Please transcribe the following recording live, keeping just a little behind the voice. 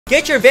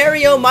Get your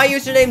very own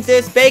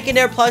MyUsernamesThis Bacon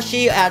Air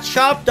plushie at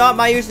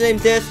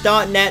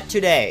shop.myusernamesthis.net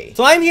today.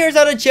 So I'm here as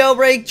out of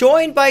jailbreak,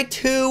 joined by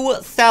two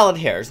salad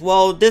hairs.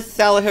 Well, this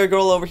salad hair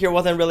girl over here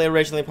wasn't really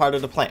originally part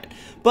of the plan.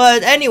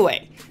 But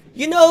anyway,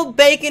 you know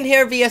bacon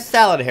hair via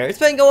salad hair. It's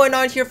been going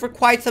on here for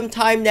quite some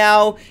time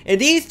now. And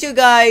these two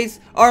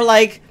guys are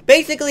like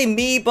basically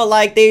me, but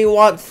like they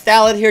want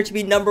salad hair to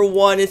be number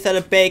one instead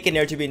of bacon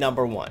hair to be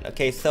number one.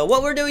 Okay, so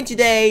what we're doing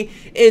today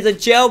is a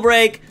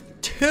jailbreak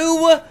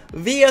 2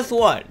 vs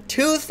 1.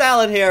 2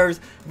 salad hairs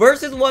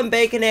versus 1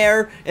 bacon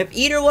hair. If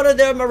either one of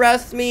them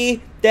arrests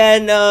me,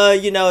 then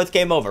you know, it's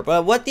game over.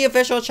 But what the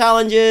official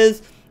challenge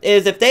is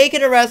if they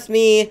can arrest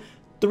me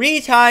 3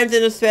 times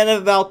in a span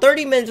of about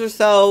 30 minutes or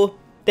so,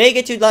 they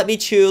get to let me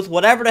choose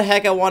whatever the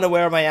heck I want to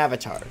wear on my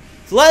avatar.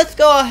 So let's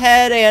go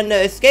ahead and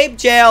escape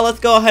jail. Let's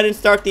go ahead and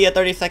start the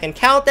 30-second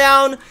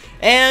countdown.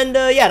 And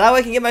yeah, that way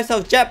I can get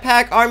myself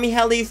jetpack, army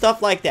heli,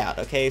 stuff like that.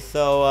 Okay,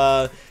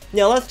 so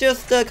yeah, let's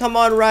just come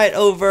on right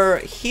over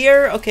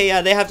here. Okay,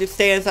 yeah, they have to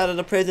stay inside of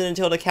the prison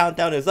until the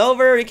countdown is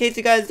over, in case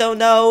you guys don't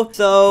know.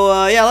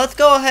 So yeah, let's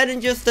go ahead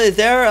and just, is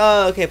there,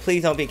 okay,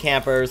 please don't be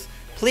campers.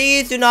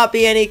 Please do not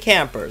be any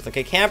campers.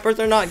 Okay, campers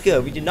are not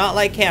good. We do not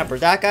like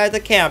campers. That guy's a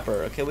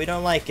camper. Okay, we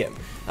don't like him.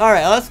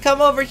 Alright, let's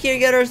come over here and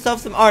get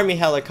ourselves some army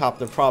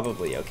helicopter,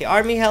 probably. Okay,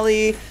 army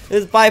heli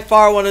is by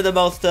far one of the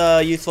most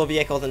useful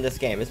vehicles in this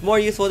game. It's more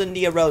useful than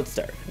the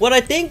roadster. What I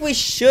think we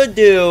should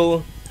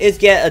do is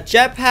get a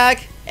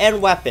jetpack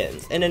and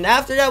weapons. And then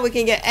after that, we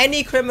can get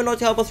any criminal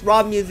to help us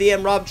rob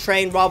museum, rob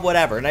train, rob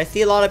whatever. And I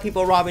see a lot of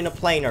people robbing a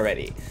plane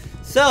already.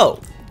 So,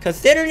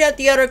 considering that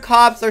the other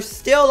cops are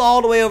still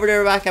all the way over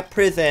there back at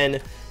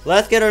prison,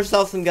 let's get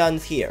ourselves some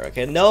guns here.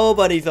 Okay,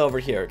 nobody's over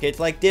here. Okay, it's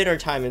like dinner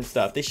time and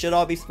stuff. They should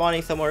all be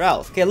spawning somewhere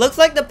else. Okay, looks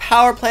like the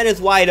power plant is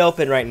wide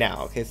open right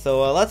now. Okay,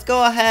 so let's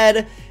go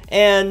ahead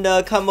and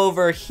come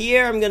over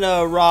here. I'm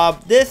gonna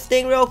rob this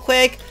thing real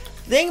quick.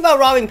 The thing about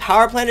robbing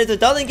power plant is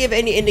it doesn't give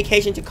any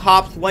indication to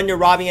cops when you're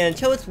robbing it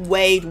until it's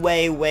way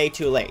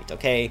too late,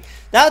 okay?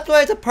 That's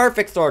why it's a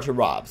perfect store to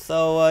rob.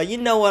 So, you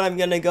know what I'm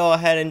gonna go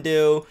ahead and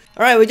do.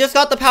 Alright, we just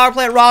got the power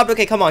plant robbed.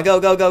 Okay, come on, go.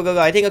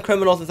 I think a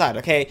criminal's inside,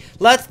 okay?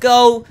 Let's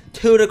go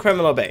to the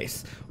criminal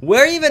base.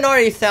 Where even are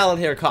these salad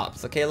hair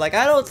cops, okay? Like,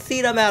 I don't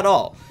see them at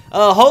all.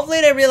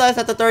 Hopefully they realize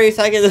that the 30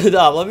 seconds is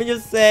up. Let me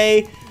just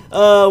say,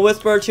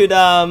 whisper to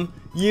them,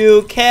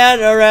 you can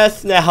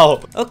arrest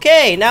now.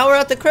 Okay, now we're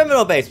at the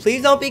criminal base.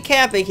 Please don't be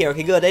camping here.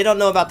 Okay, good. They don't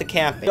know about the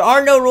camping. There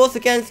are no rules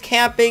against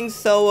camping,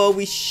 so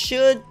we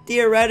should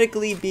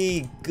theoretically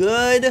be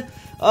good.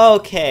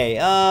 Okay,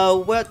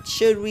 what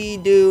should we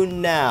do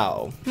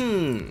now?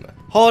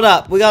 Hold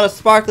up. We got a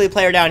sparkly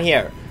player down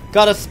here.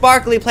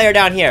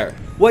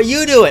 What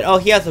you doing? Oh,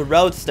 he has a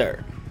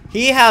roadster.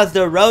 He has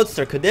the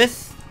roadster. Could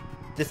this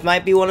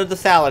might be one of the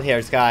salad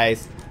hairs,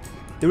 guys.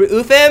 Do we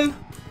oof him?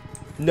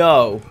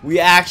 No, we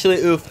actually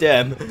oofed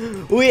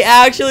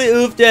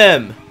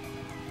him.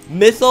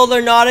 Missiles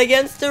are not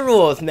against the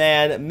rules,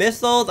 man.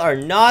 Missiles are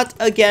not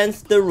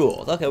against the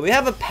rules. Okay, we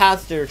have a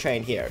passenger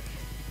train here.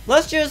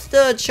 Let's just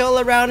chill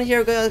around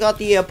here. Got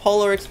the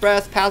Polar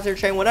Express, passenger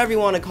train, whatever you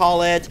want to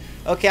call it.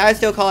 Okay, I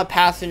still call it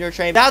passenger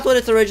train. That's what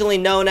it's originally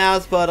known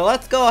as, but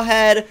let's go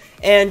ahead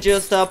and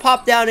just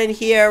pop down in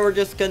here. We're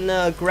just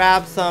gonna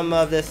grab some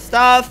of this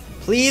stuff.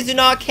 Please do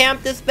not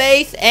camp this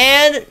base,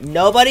 and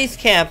nobody's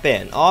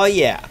camping. Oh,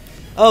 yeah.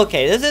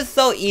 Okay, this is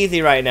so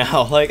easy right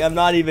now. Like, I'm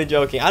not even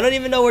joking. I don't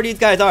even know where these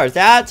guys are. Is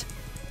that?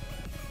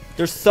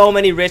 There's so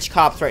many rich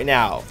cops right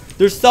now.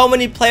 There's so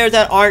many players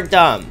that aren't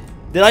dumb.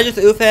 Did I just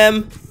oof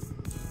him?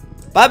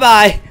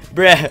 Bye-bye,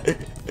 bruh.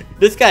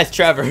 This guy's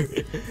Trevor.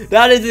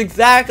 That is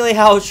exactly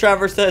how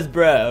Trevor says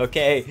bruh,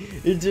 okay?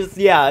 It's just,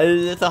 yeah,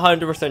 it's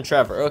 100%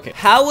 Trevor. Okay,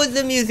 how is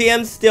the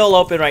museum still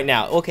open right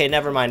now? Okay,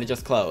 never mind, it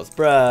just closed.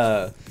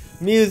 Bruh.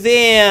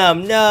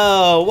 Museum,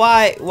 no.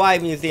 Why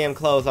museum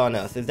close on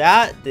us? Is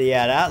that?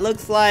 Yeah, that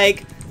looks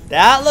like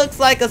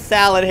a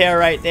salad hair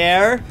right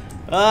there.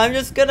 I'm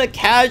just gonna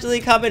casually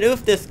come and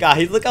oof this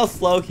guy. Look how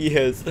slow he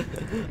is.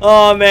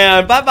 Oh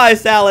man, bye-bye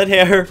salad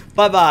hair.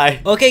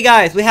 Bye-bye. Okay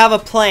guys, we have a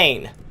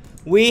plane.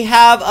 We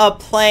have a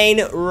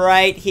plane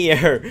right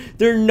here.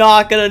 They're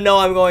not gonna know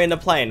I'm going in the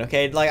plane,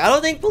 okay? Like, I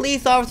don't think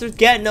police officers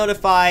get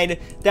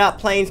notified that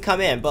planes come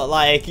in. But,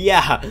 like,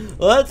 yeah.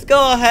 Let's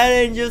go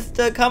ahead and just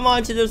come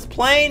onto this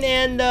plane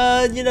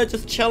and, you know,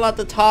 just chill at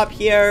the top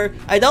here.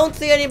 I don't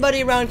see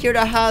anybody around here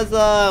that has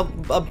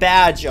a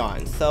badge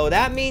on. So,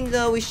 that means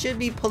we should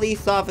be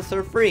police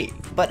officer free.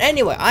 But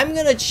anyway, I'm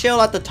gonna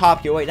chill at the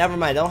top here. Wait, never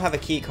mind. I don't have a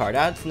key card.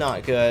 That's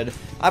not good.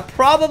 I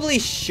probably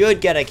should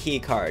get a key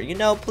card. You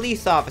know,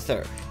 police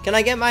officer. Can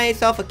I get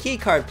myself a key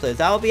card, please?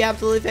 That would be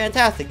absolutely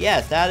fantastic.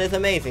 Yes, that is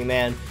amazing,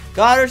 man.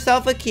 Got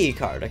herself a key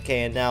card.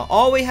 Okay, and now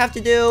all we have to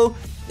do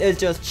is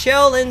just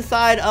chill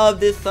inside of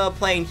this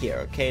plane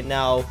here. Okay,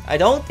 now, I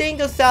don't think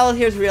the salad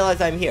here's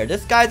realize I'm here.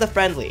 This guy's a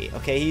friendly.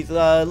 Okay, he's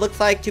looks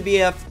like to be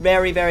a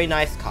very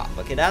nice cop.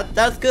 Okay,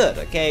 that's good.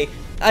 Okay.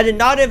 I did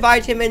not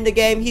invite him in the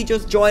game. He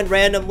just joined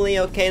randomly,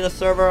 okay, the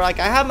server. Like,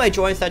 I have my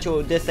join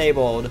schedule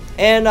disabled.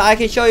 And I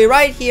can show you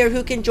right here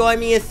who can join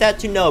me is set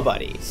to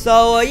nobody.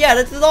 So, yeah,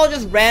 this is all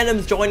just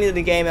randoms joining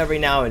the game every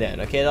now and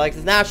then, okay? Like,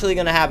 it's naturally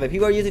gonna happen.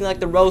 People are using, like,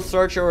 the row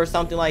searcher or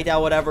something like that,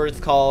 whatever it's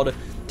called,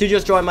 to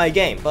just join my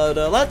game. But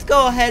let's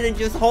go ahead and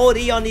just hold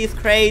E on these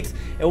crates,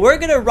 and we're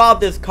gonna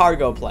rob this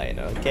cargo plane.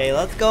 Okay,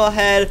 let's go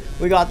ahead.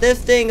 We got this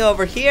thing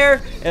over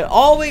here, and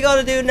all we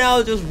gotta do now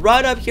is just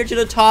run up here to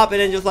the top and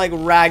then just like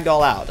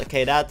ragdoll out.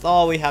 Okay, that's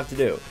all we have to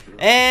do.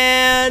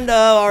 And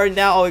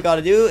now all we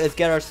gotta do is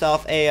get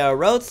ourselves a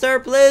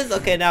roadster, please.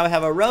 Okay, now we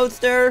have a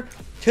roadster.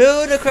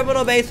 To the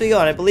criminal base we go,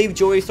 and I believe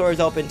jewelry store is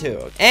open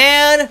too.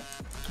 And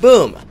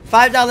boom,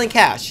 5,000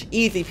 cash,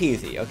 easy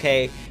peasy.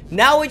 Okay,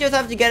 now we just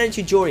have to get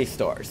into jewelry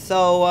stores.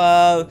 So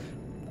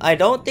I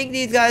don't think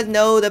these guys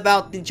know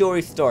about the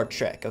jewelry store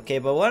trick. Okay,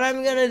 but what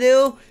I'm gonna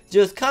do,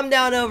 just come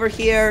down over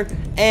here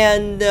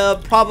and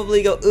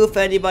probably go oof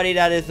anybody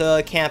that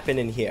is camping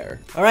in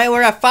here. All right,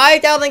 we're at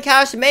 5,000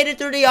 cash, made it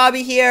through the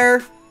obby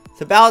here.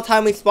 It's about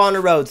time we spawn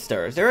a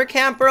roadster. Is there a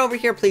camper over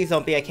here? Please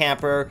don't be a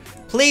camper.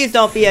 Please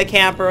don't be a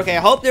camper. Okay,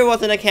 I hope there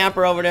wasn't a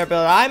camper over there,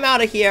 but I'm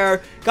out of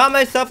here. Got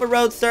myself a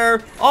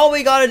roadster. All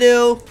we gotta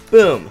do,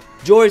 boom,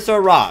 jewelry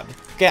store robbed.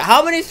 Okay,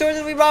 how many stores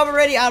did we rob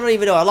already? I don't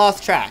even know. I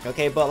lost track.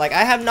 Okay, but like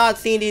I have not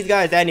seen these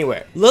guys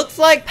anywhere. Looks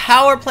like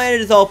Power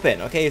Planet is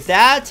open. Okay, is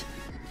that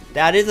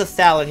is a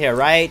salad here,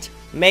 right?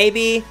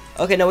 Maybe.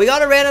 Okay, no, we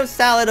got a random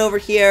salad over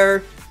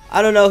here.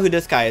 I don't know who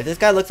this guy is. This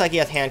guy looks like he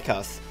has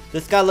handcuffs.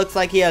 This guy looks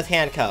like he has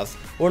handcuffs.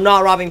 We're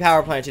not robbing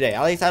Power Plant today.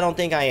 At least I don't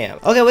think I am.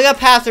 Okay, we got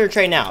passenger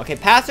train now. Okay,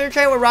 passenger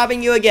train, we're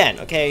robbing you again.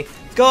 Okay,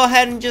 let's go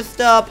ahead and just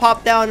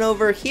pop down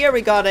over here.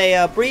 We got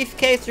a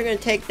briefcase. We're going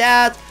to take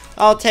that.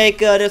 I'll take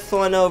this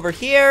one over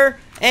here.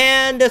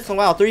 And this one.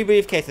 Wow, 3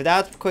 briefcases.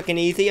 That's quick and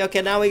easy.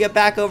 Okay, now we get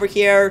back over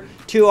here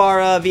to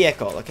our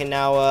vehicle. Okay,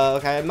 now,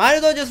 okay, I might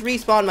as well just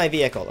respawn my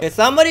vehicle. Okay,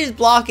 somebody's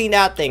blocking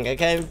that thing.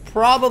 Okay,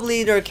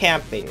 probably they're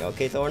camping.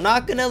 Okay, so we're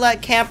not gonna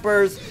let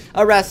campers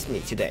arrest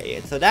me today.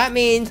 And so that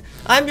means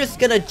I'm just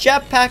gonna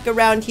jetpack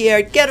around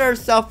here, get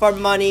ourselves our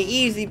money,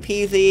 easy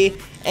peasy.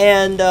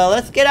 And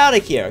let's get out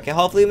of here. Okay,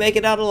 hopefully we make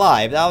it out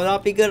alive. That would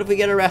not be good if we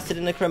get arrested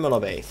in the criminal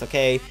base.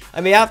 Okay,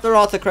 I mean, after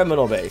all, it's a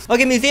criminal base.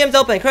 Okay, museum's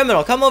open.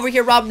 Criminal, come over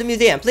here, rob the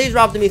museum. Please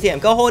rob the museum.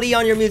 Go hold E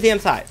on your museum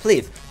side,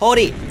 please. Hold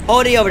E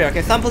over there.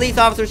 Okay, some police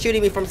officers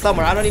shooting me from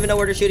somewhere. I don't even know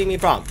where they're shooting me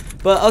from.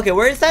 But okay,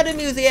 we're inside the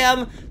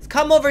museum. Let's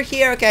come over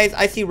here. Okay,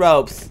 I see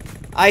ropes.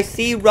 I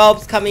see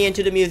ropes coming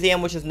into the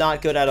museum, which is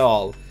not good at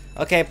all.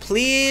 Okay,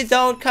 please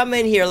don't come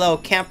in here, little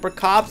camper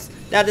cops.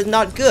 That is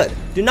not good.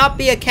 Do not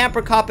be a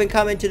camper cop and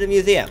come into the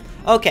museum.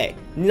 Okay,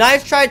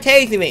 nice try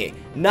tasing me.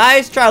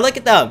 Nice try. Look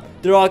at them.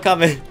 They're all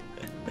coming.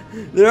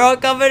 They're all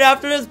coming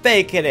after this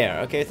bacon here.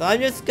 Okay, so I'm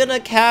just gonna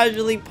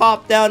casually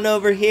pop down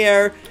over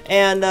here.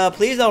 And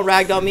please don't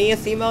ragdoll me,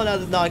 Asimo.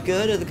 That is not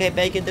good. Okay,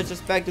 bacon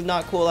disrespect is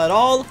not cool at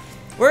all.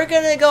 We're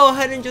gonna go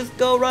ahead and just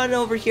go run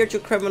over here to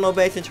criminal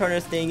base and turn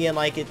this thing in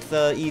like it's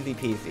easy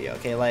peasy.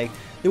 Okay, like,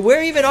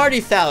 where even are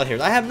these salad hairs?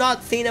 I have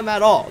not seen them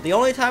at all. The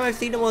only time I've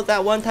seen them was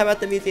that one time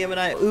at the museum, and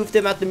I oofed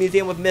him at the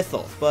museum with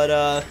missiles.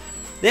 But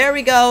there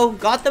we go.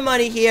 Got the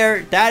money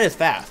here. That is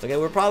fast. Okay,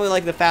 we're probably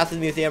like the fastest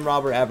museum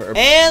robber ever.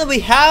 And we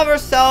have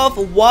ourselves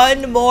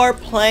one more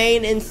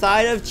plane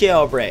inside of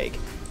Jailbreak.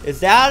 Is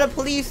that a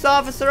police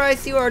officer I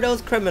see, or are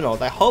those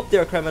criminals? I hope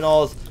they're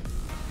criminals.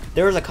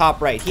 There's a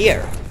cop right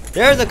here.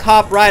 There's a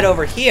cop right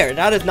over here.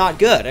 That is not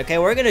good. Okay,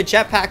 we're gonna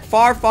jetpack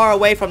far, far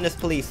away from this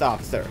police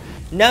officer.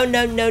 No,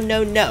 no, no,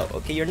 no, no.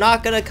 Okay, you're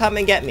not gonna come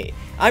and get me.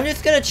 I'm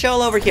just gonna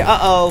chill over here.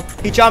 Uh-oh,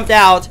 he jumped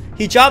out.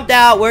 He jumped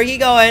out. Where are you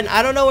going?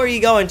 I don't know where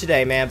you're going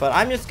today, man, but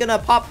I'm just gonna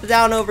pop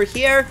down over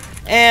here,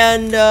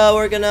 and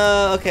we're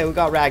gonna, okay, we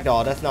got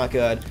ragdoll. That's not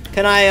good.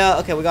 Can I,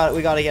 okay, we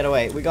gotta get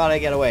away. We gotta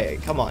get away.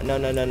 Come on. No,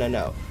 no, no, no,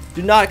 no.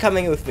 Do not come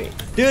in with me.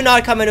 Do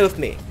not come in with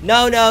me.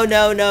 No, no,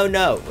 no, no,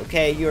 no.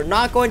 Okay, you're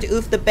not going to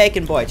oof the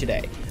bacon boy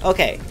today.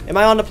 Okay, am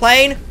I on the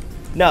plane?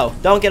 No,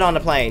 don't get on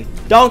the plane.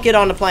 Don't get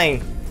on the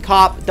plane.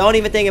 Cop, don't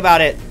even think about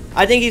it.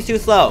 I think he's too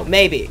slow.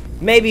 Maybe.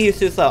 Maybe he's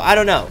too slow. I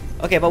don't know.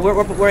 Okay, but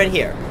we're in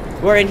here.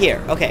 We're in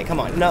here. Okay, come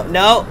on. No,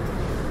 no.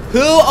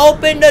 Who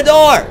opened the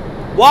door?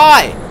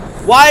 Why?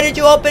 Why did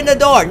you open the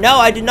door? No,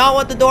 I did not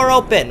want the door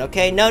open.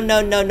 Okay, no,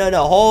 no, no, no,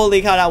 no.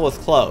 Holy cow, that was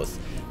close.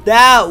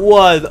 That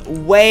was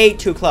way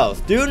too close.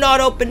 Do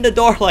not open the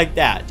door like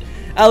that.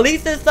 At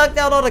least it sucked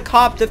out all the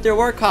cops if there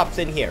were cops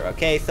in here.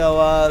 Okay,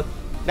 so,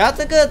 that's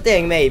a good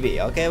thing, maybe.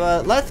 Okay,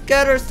 but let's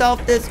get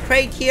ourselves this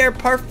crate here.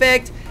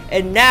 Perfect.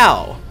 And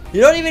now,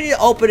 you don't even need to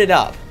open it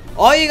up.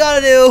 All you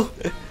gotta do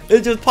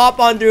is just pop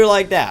on through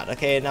like that.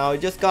 Okay, now we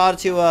just got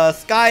to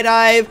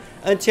skydive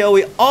until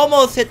we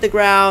almost hit the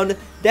ground.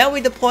 Then we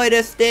deploy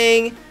this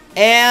thing,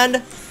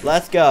 and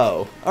let's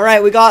go. All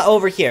right, we got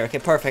over here. Okay,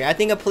 perfect. I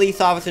think a police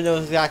officer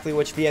knows exactly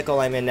which vehicle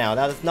I'm in now.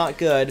 That is not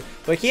good.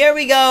 But here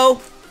we go.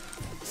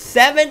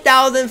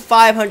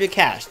 7,500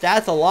 cash.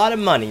 That's a lot of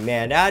money,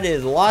 man. That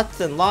is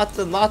lots and lots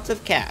and lots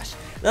of cash.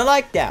 And I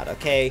like that,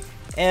 okay?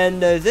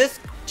 And is this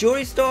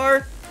jewelry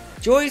store?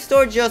 Jewelry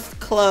store just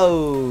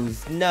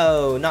closed.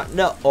 No,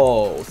 no.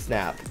 Oh,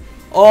 snap.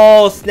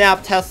 Oh,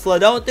 snap, Tesla.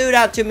 Don't do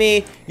that to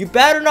me. You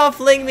better not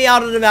fling me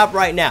out of the map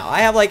right now. I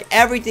have, like,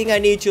 everything I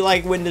need to,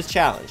 like, win this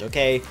challenge,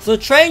 okay? So,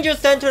 train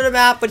just entered the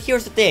map, but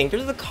here's the thing.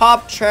 There's a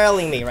cop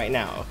trailing me right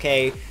now,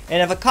 okay?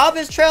 And if a cop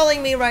is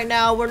trailing me right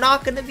now, we're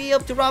not going to be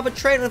able to rob a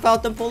train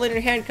without them pulling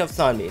their handcuffs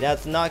on me.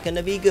 That's not going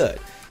to be good.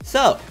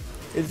 So,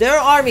 is there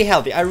an army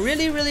heli? I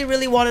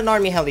really want an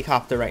army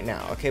helicopter right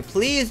now, okay?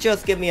 Please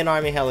just give me an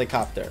army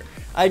helicopter.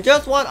 I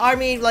just want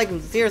army, like,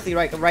 seriously,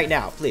 right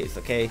now, please,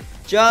 okay?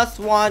 Just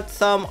want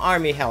some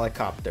army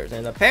helicopters.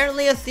 And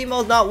apparently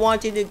Asimo's not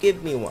wanting to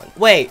give me one.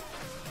 Wait.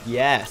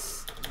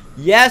 Yes.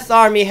 Yes,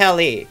 army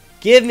heli.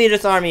 Give me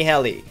this army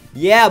heli.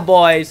 Yeah,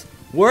 boys.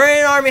 We're in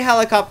an army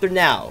helicopter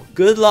now.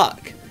 Good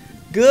luck.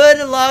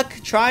 Good luck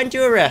trying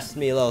to arrest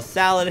me, little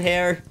salad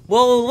hair.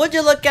 Well, would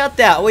you look at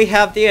that? We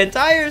have the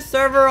entire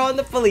server on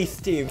the police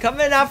team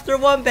coming after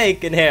one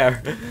bacon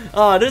hair.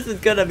 Oh, this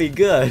is gonna be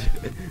good.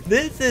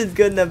 This is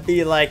gonna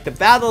be like the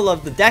battle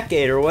of the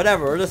decade or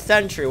whatever, or the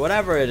century,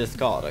 whatever it is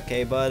called,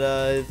 okay? But,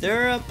 is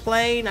there a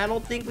plane? I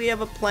don't think we have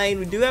a plane.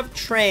 We do have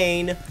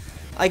train.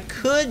 I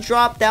could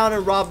drop down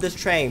and rob this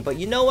train, but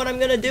you know what I'm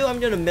gonna do? I'm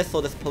gonna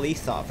missile this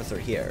police officer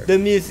here. The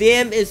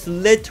museum is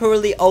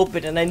literally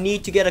open, and I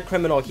need to get a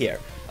criminal here.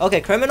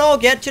 Okay, criminal,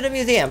 get to the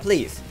museum,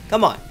 please.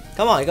 Come on.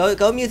 Come on,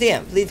 go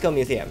museum. Please go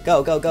museum.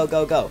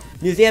 Go.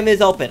 Museum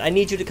is open. I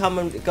need you to come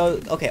and go.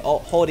 Okay, oh,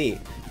 hold E.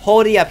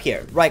 Hold E up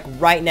here,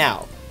 right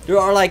now. There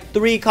are like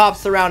 3 cops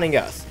surrounding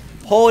us.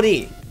 Hold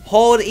E.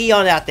 Hold E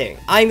on that thing.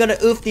 I'm gonna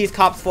oof these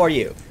cops for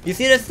you. You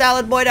see this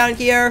salad boy down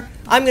here?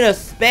 I'm gonna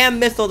spam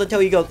missiles until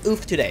he goes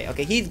oof today.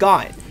 Okay, he's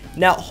gone.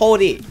 Now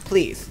hold E,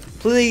 please.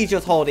 Please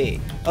just hold E.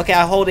 Okay,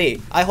 I hold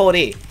E. I hold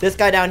E. This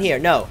guy down here.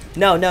 No.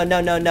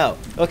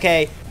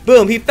 Okay,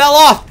 boom, he fell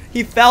off.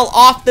 He fell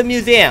off the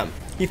museum.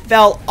 He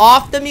fell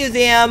off the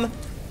museum.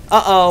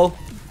 Uh-oh.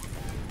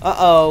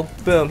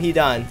 Boom, he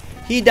done.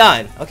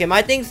 Okay,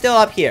 my thing's still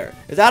up here.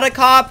 Is that a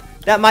cop?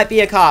 That might be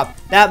a cop.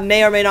 That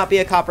may or may not be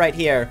a cop right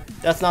here.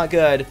 That's not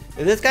good.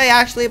 Is this guy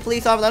actually a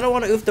police officer? I don't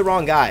want to oof the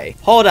wrong guy.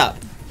 Hold up.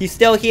 He's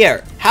still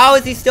here. How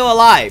is he still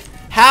alive?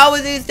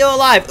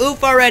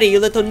 Oof already, you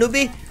little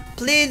newbie.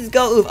 Please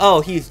go oof.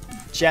 Oh, he's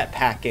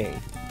jetpacking.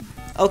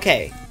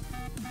 Okay.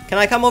 Can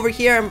I come over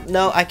here?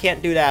 No, I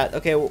can't do that.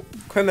 Okay, well,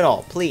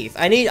 criminal, please.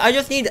 I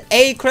just need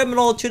a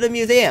criminal to the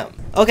museum.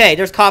 Okay,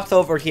 there's cops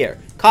over here.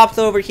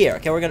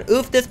 Okay, we're gonna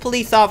oof this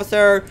police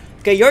officer.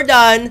 Okay, you're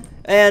done.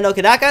 And,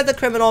 okay, that guy's a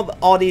criminal, but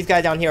all these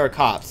guys down here are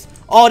cops.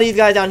 I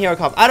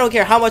don't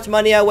care how much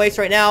money I waste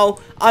right now.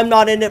 I'm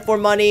not in it for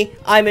money.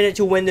 I'm in it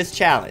to win this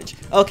challenge.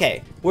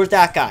 Okay, where's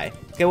that guy?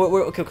 Okay,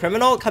 okay,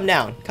 criminal, come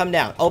down.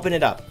 Open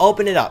it up.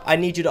 I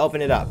need you to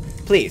open it up.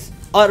 Please.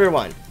 Other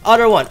one.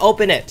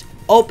 Open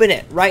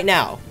it right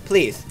now.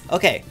 Please.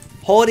 Okay,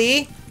 hold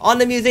E on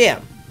the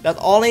museum. That's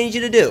all I need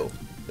you to do.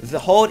 Is to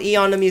hold E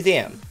on the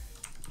museum.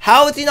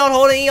 How is he not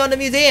holding E on the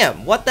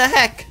museum? What the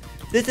heck?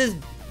 This is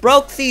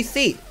broke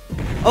CC.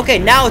 Okay,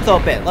 now it's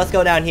open. Let's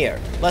go down here.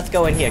 Let's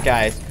go in here,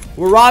 guys.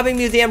 We're robbing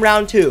museum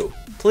round 2.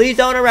 Please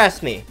don't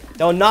arrest me.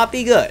 That'll not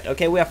be good.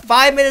 Okay, we have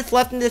 5 minutes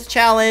left in this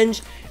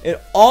challenge. And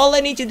all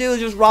I need to do is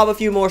just rob a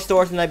few more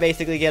stores and I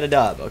basically get a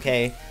dub,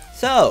 okay?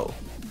 So,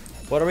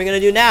 what are we gonna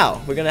do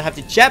now? We're gonna have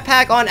to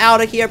jetpack on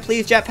out of here.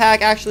 Please,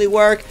 jetpack actually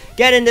work.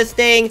 Get in this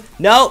thing.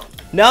 Nope.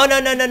 No.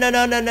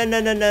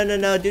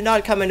 Do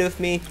not come and oof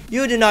me.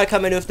 You do not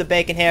come and oof the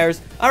bacon hairs.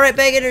 Alright,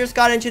 bacon hairs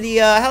got into the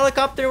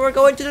helicopter. We're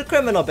going to the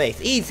criminal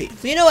base. Easy.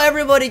 So you know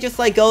everybody just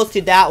like goes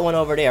to that one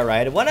over there,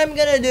 right? What I'm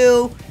gonna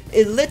do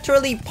is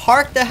literally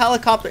park the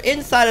helicopter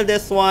inside of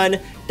this one.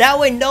 That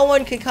way no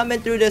one can come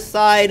in through this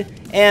side.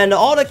 And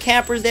all the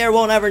campers there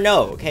won't ever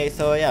know. Okay,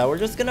 so yeah, we're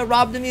just gonna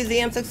rob the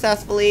museum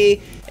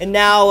successfully. And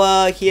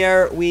now,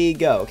 here we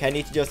go. Okay, I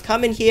need to just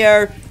come in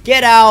here,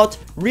 get out,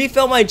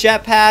 refill my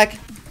jetpack.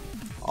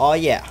 Oh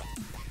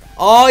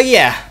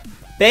yeah,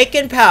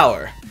 bacon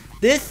power.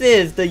 This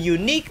is the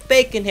unique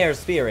bacon hair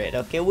spirit.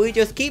 Okay, we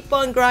just keep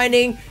on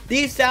grinding.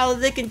 These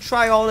salads, they can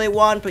try all they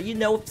want, but you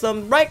know, with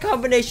some right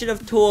combination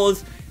of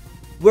tools,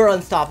 we're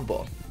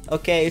unstoppable.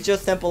 Okay, it's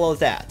just simple as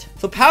that.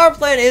 So power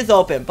plant is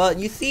open, but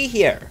you see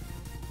here,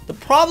 the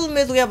problem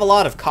is we have a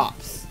lot of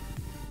cops.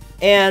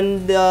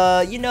 And,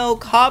 you know,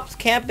 cops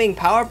camping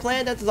power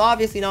plant, that's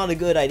obviously not a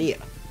good idea.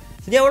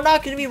 So yeah, we're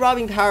not going to be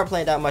robbing power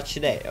plant that much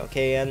today,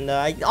 okay? And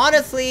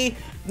honestly,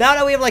 now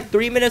that we have like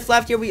 3 minutes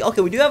left here, we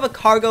do have a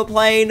cargo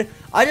plane.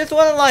 I just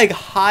want to like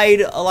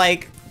hide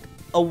like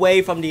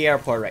away from the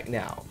airport right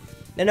now.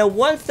 And then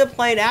once the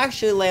plane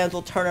actually lands,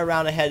 we'll turn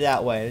around and head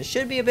that way. And it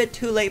should be a bit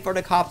too late for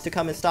the cops to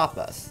come and stop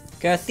us.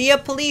 Okay, I see a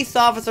police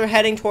officer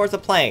heading towards the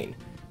plane.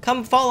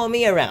 Come follow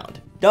me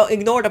around. Don't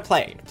ignore the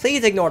plane.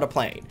 Please ignore the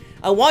plane.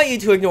 I want you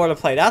to ignore the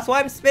plane. That's why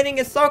I'm spinning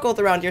in circles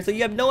around here, so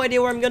you have no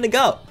idea where I'm going to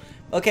go.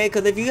 Okay,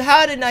 because if you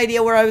had an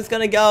idea where I was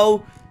going to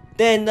go,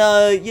 then,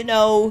 you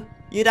know,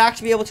 you'd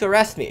actually be able to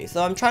arrest me.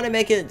 So I'm trying to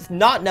make it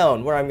not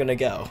known where I'm gonna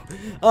go.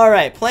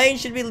 Alright, plane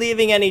should be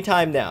leaving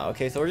anytime now.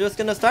 Okay, so we're just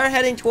gonna start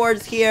heading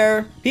towards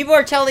here. People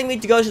are telling me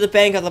to go to the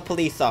bank as a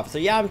police officer.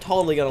 Yeah, I'm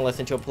totally gonna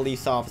listen to a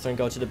police officer and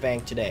go to the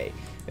bank today.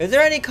 Is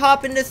there any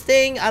cop in this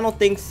thing? I don't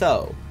think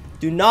so.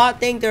 Do not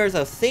think there's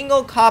a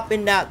single cop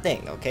in that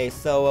thing. Okay,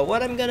 so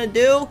what I'm gonna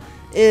do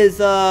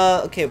is,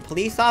 okay,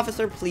 police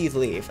officer, please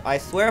leave. I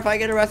swear if I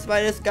get arrested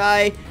by this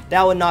guy,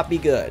 that would not be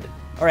good.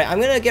 Alright,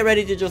 I'm gonna get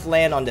ready to just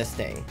land on this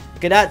thing.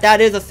 Okay,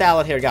 that is a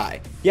salad here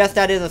guy. Yes,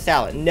 that is a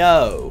salad.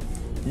 No.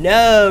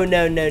 No,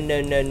 no, no,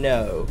 no, no,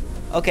 no.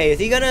 Okay, is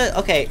he gonna,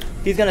 okay,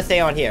 he's gonna stay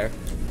on here.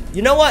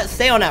 You know what?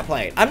 Stay on that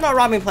plane. I'm not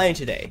robbing a plane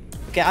today.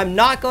 Okay, I'm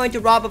not going to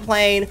rob a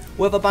plane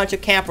with a bunch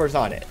of campers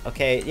on it.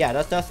 Okay, yeah,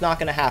 that's not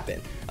gonna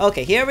happen.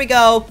 Okay, here we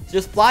go.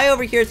 Just fly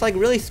over here. It's like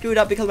really screwed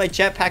up because my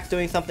jetpack's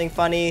doing something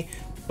funny.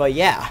 But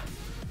yeah,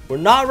 we're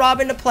not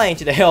robbing the plane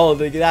today. Oh,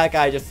 that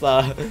guy just,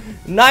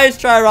 nice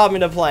try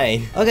robbing the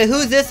plane. Okay,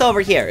 who's this over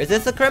here? Is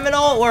this a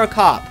criminal or a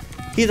cop?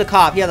 He's a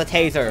cop. He has a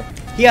taser.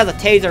 He has a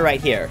taser right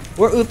here.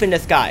 We're oofing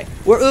this guy.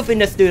 We're oofing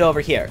this dude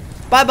over here.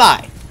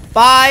 Bye-bye.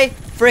 Bye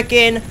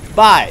freaking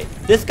bye.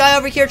 This guy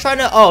over here trying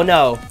to, oh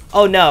no.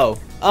 Oh no.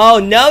 Oh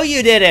no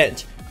you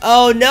didn't.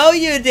 Oh no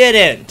you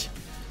didn't.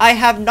 I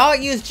have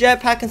not used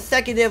jetpack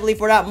consecutively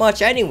for that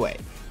much anyway.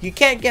 You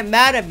can't get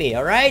mad at me,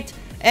 alright?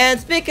 And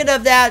speaking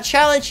of that,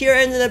 challenge here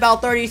ends in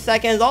about 30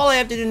 seconds. All I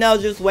have to do now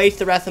is just waste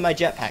the rest of my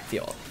jetpack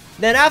fuel.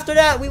 Then after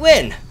that, we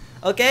win.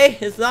 Okay?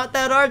 It's not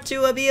that hard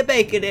to be a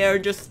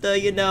Baconaire, just,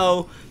 you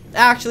know,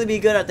 actually be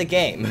good at the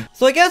game.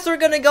 So I guess we're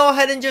gonna go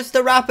ahead and just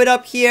wrap it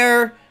up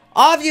here.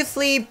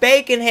 Obviously,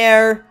 Bacon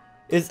Hair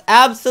is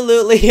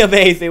absolutely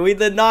amazing. We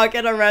did not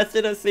get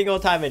arrested a single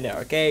time in there,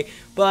 okay?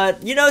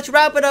 But, you know, to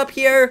wrap it up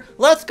here,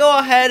 let's go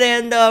ahead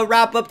and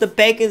wrap up the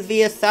bacon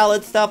via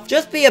salad stuff.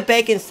 Just be a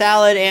bacon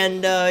salad,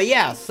 and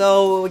yeah.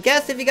 So, I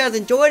guess if you guys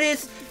enjoyed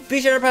this,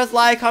 be sure to press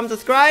like, comment,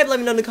 subscribe. Let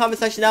me know in the comment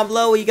section down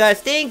below what you guys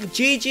think.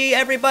 GG,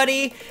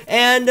 everybody.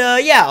 And,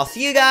 yeah, I'll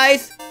see you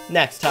guys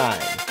next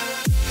time.